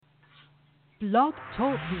Blog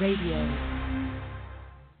Talk Radio.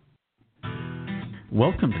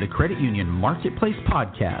 Welcome to the Credit Union Marketplace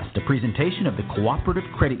Podcast, a presentation of the Cooperative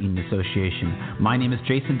Credit Union Association. My name is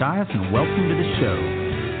Jason Dias, and welcome to the show.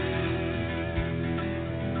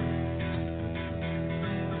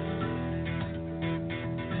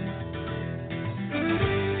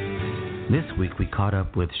 This week we caught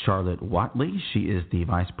up with Charlotte Whatley. She is the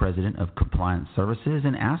Vice President of Compliance Services,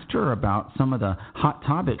 and asked her about some of the hot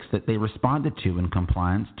topics that they responded to in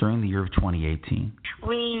compliance during the year of 2018.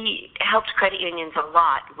 We helped credit unions a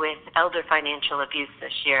lot with elder financial abuse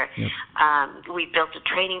this year. Yep. We built a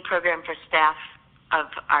training program for staff of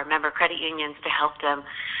our member credit unions to help them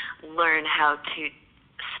learn how to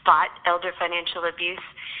spot elder financial abuse.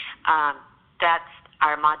 That's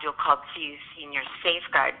our module called CU Senior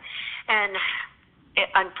Safeguard. And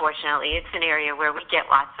unfortunately, it's an area where we get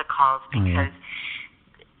lots of calls because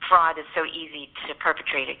fraud is so easy to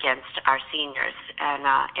perpetrate against our seniors, and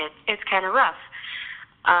it's kind of rough.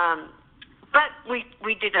 But we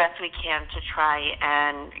do the best we can to try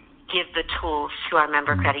and give the tools to our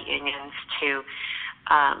member credit unions to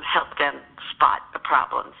help them spot the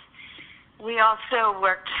problems. We also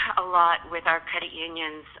worked a lot with our credit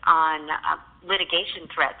unions on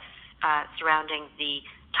litigation threats surrounding the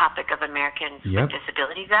topic of Americans with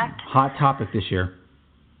Disabilities Act. Hot topic this year.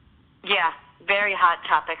 Yeah, very hot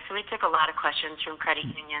topic. So we took a lot of questions from credit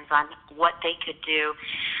unions on what they could do.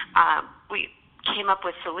 We came up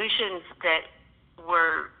with solutions that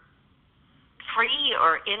were free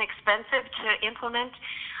or inexpensive to implement.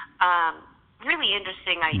 Really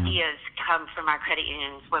interesting ideas come from our credit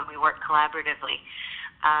unions when we work collaboratively.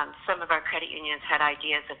 Some of our credit unions had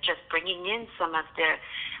ideas of just bringing in some of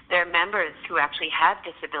their members who actually have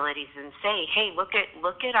disabilities and say, hey, look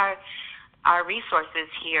at our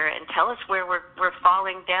resources here and tell us where we're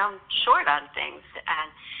falling down short on things. And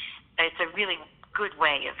it's a really good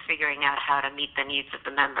way of figuring out how to meet the needs of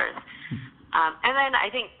the members. And then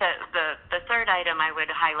I think the third item I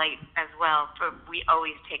would highlight as well, we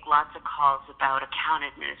always take lots of calls about account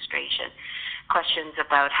administration, questions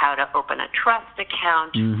about how to open a trust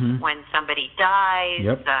account when somebody dies,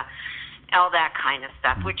 all that kind of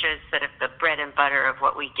stuff, which is sort of the bread and butter of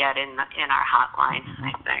what we get in our hotline,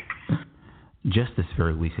 I think. Just this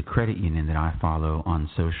very week, a credit union that I follow on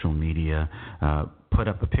social media put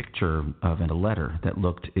up a picture of a letter that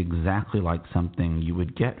looked exactly like something you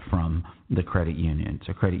would get from the credit union. It's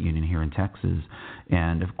a credit union here in Texas.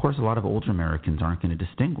 And, of course, a lot of older Americans aren't going to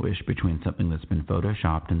distinguish between something that's been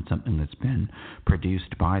photoshopped and something that's been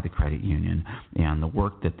produced by the credit union. And the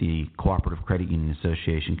work that the Cooperative Credit Union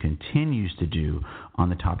Association continues to do on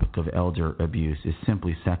the topic of elder abuse is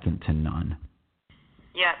simply second to none.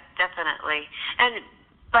 Yeah, definitely. And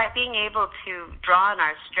by being able to draw on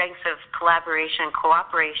our strengths of collaboration,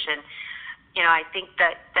 cooperation, I think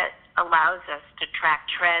that allows us to track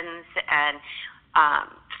trends and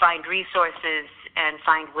find resources and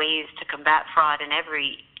find ways to combat fraud in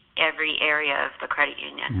every area of the credit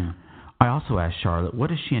union. I also asked Charlotte, what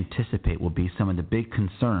does she anticipate will be some of the big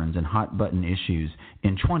concerns and hot-button issues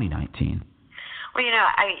in 2019? Well,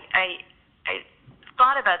 I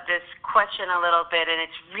thought about this question a little bit, and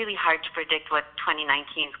it's really hard to predict what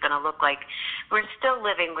 2019 is going to look like. We're still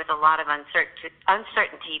living with a lot of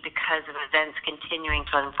uncertainty because of events continuing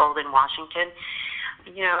to unfold in Washington.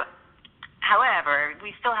 However,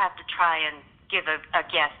 we still have to try and give a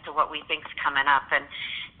guess to what we think is coming up, and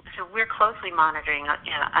so we're closely monitoring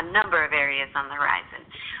a number of areas on the horizon.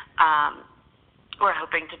 We're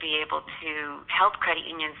hoping to be able to help credit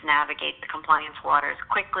unions navigate the compliance waters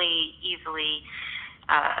quickly, easily,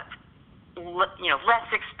 less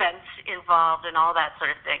expense involved and all that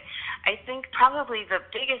sort of thing. I think probably the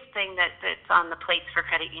biggest thing that's on the plates for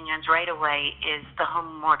credit unions right away is the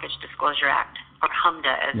Home Mortgage Disclosure Act, or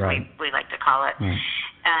HMDA as we like to call it.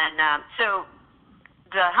 And so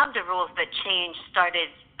the HMDA rules that changed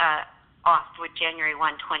started off with January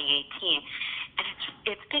 1, 2018. And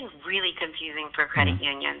it's been really confusing for credit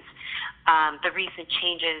unions. The recent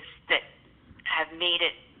changes that have made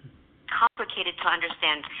it complicated to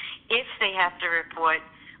understand if they have to report,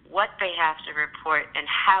 what they have to report, and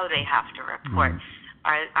how they have to report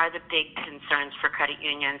are the big concerns for credit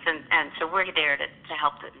unions. And so we're there to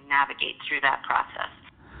help them navigate through that process.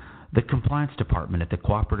 The Compliance Department at the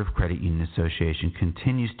Cooperative Credit Union Association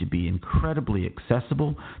continues to be incredibly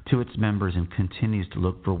accessible to its members and continues to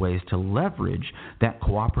look for ways to leverage that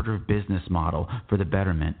cooperative business model for the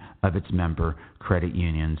betterment of its member credit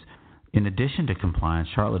unions. In addition to compliance,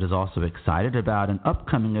 Charlotte is also excited about an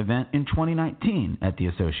upcoming event in 2019 at the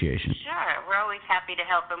association. Sure. We're always happy to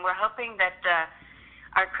help, and we're hoping that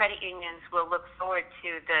our credit unions will look forward to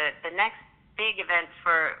the next big event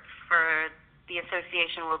for the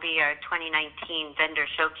association will be our 2019 vendor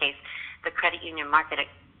showcase, the Credit Union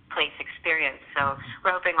Marketplace Experience. So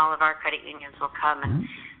we're hoping all of our credit unions will come and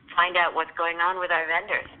find out what's going on with our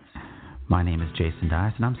vendors. My name is Jason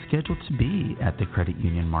Dias, and I'm scheduled to be at the Credit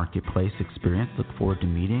Union Marketplace Experience. Look forward to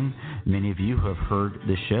meeting many of you who have heard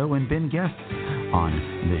the show and been guests on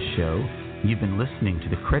this show. You've been listening to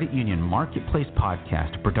the Credit Union Marketplace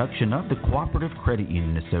Podcast, a production of the Cooperative Credit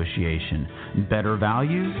Union Association. Better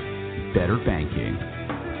value, better banking.